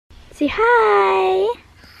Say hi.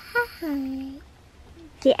 Hi.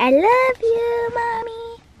 Say I love you,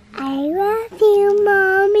 Mommy. I love you,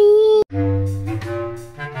 Mommy.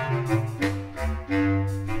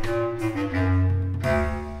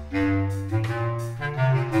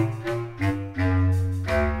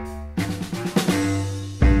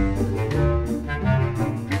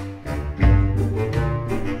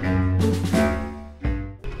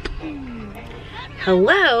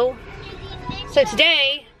 Hello. So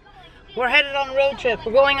today we're headed on a road trip.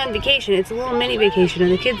 We're going on vacation. It's a little mini vacation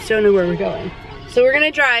and the kids don't know where we're going. So we're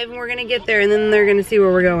gonna drive and we're gonna get there and then they're gonna see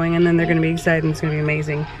where we're going and then they're gonna be excited and it's gonna be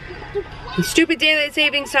amazing. And stupid daylight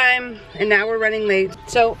savings time and now we're running late.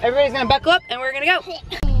 So everybody's gonna buckle up and we're gonna go.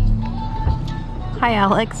 Hi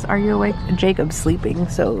Alex, are you awake? Jacob's sleeping,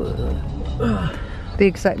 so the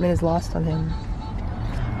excitement is lost on him.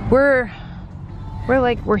 We're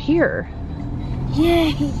here.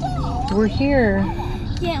 Yay. We're here.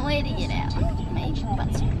 Can't wait to get out.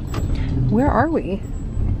 Where are we?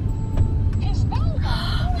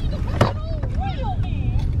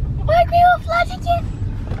 Why we all fly again?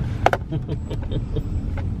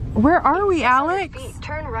 Where are we, Alex?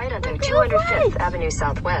 Turn right onto 205th Avenue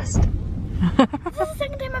Southwest. This is the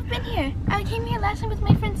second time I've been here. I came here last time with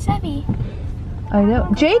my friend Sevi. I know.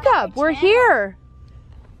 Jacob, we're here.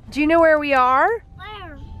 Do you know where we are?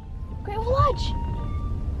 Where? Great Lodge.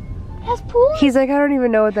 It has pool. He's like, I don't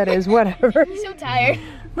even know what that is. Whatever. He's so tired.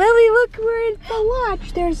 Lily, look, we're in the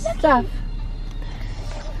lodge. There's stuff.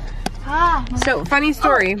 Ah. So, funny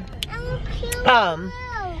story.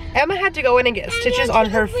 Emma had to go in and get stitches on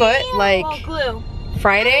her foot like Glue.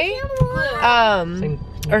 Friday.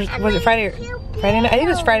 Or was it Friday night? I think it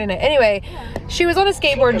was Friday night. Anyway, she was on a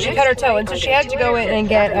skateboard and she cut her toe, and so she had to go in and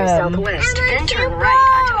get Southwest, then turn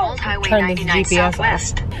right onto Old Highway turn this 99 GPS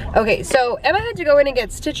Southwest. Okay, so Emma had to go in and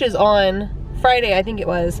get stitches on Friday, I think it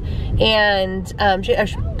was, and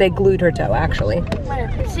they glued her toe actually.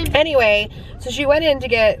 Anyway, so she went in to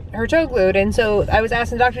get her toe glued, and so I was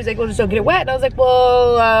asking the doctor, he's like, well, just don't get it wet, and I was like,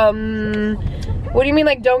 well, what do you mean,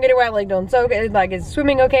 like, don't get it wet, like, don't soak it, like, is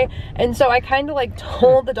swimming okay? And so I kind of, like,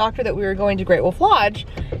 told the doctor that we were going to Great Wolf Lodge,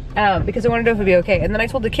 because I wanted to know if it'd be okay. And then I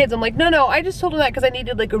told the kids, I'm like, no, I just told them that because I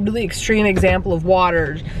needed, like, a really extreme example of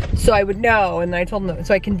water, so I would know. And then I told them,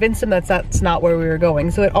 so I convinced them that's not where we were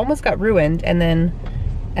going. So it almost got ruined, and then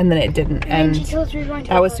it didn't. And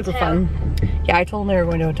that was super fun. Yeah, I told them they were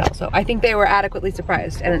going to a hotel, so I think they were adequately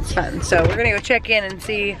surprised, and it's fun. So we're gonna go check in and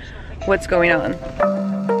see what's going on.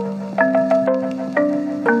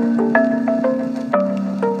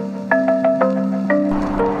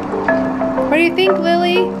 What do you think,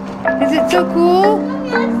 Lily? Is it so cool?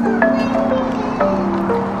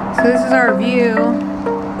 So this is our view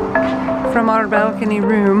from our balcony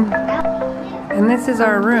room. And this is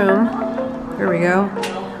our room. Here we go.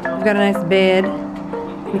 We've got a nice bed,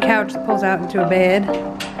 and a couch that pulls out into a bed,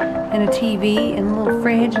 and a TV, and a little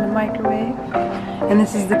fridge, and a microwave. And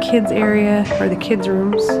this is the kids area, or the kids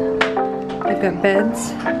rooms. They've got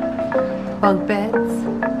beds, bunk beds,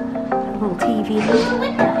 a little TV.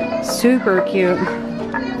 Super cute.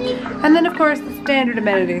 And then of course the standard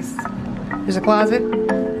amenities. There's a closet,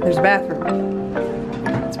 there's a bathroom.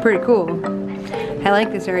 It's pretty cool. I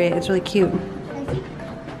like this area, it's really cute.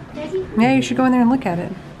 Yeah, you should go in there and look at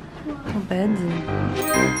it. Little beds and...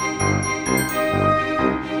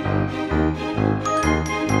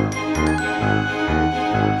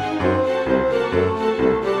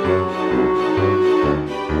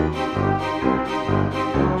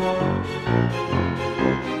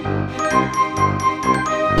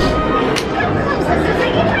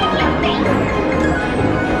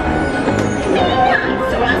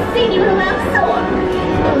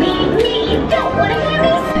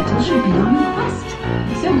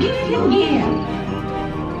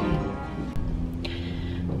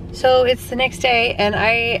 So it's the next day, and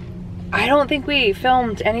I don't think we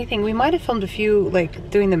filmed anything. We might have filmed a few,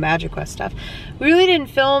 like, doing the MagiQuest stuff. We really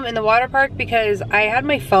didn't film in the water park because I had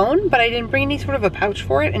my phone, but I didn't bring any sort of a pouch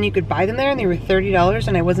for it, and you could buy them there, and they were $30,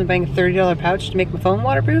 and I wasn't buying a $30 pouch to make my phone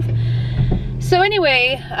waterproof. So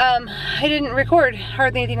anyway, I didn't record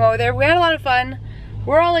hardly anything while we were there. We had a lot of fun.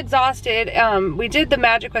 We're all exhausted. We did the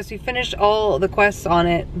MagiQuest. We finished all the quests on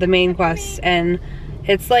it, the main quests, and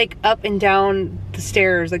it's like up and down the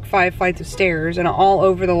stairs, like 5 flights of stairs, and all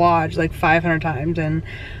over the lodge like 500 times. And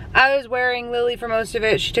I was wearing Lily for most of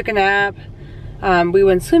it. She took a nap. We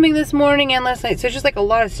went swimming this morning and last night, so it's just like a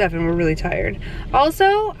lot of stuff and we're really tired.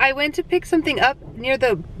 Also, I went to pick something up near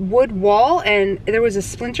the wood wall and there was a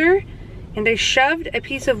splinter, and they shoved a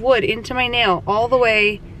piece of wood into my nail all the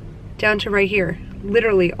way down to right here.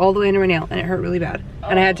 Literally all the way into my nail, and it hurt really bad.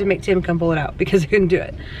 And I had to make Tim come pull it out because I couldn't do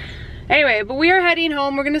it. Anyway, but we are heading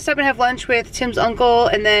home. We're gonna stop and have lunch with Tim's uncle,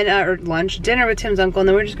 and then, or dinner with Tim's uncle, and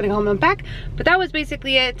then we're just gonna go home and back. But that was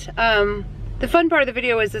basically it. The fun part of the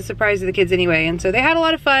video was the surprise of the kids anyway, and so they had a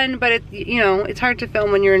lot of fun, but it, you know, it's hard to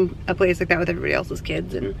film when you're in a place like that with everybody else's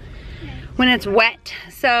kids and when it's wet.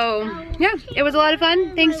 So yeah, it was a lot of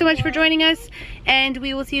fun. Thanks so much for joining us, and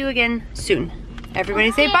we will see you again soon.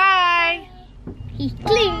 Everybody say bye. He's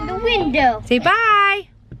cleaning the window. Say bye.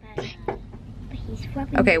 He's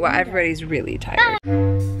rubbing Okay, the well, window. everybody's really tired.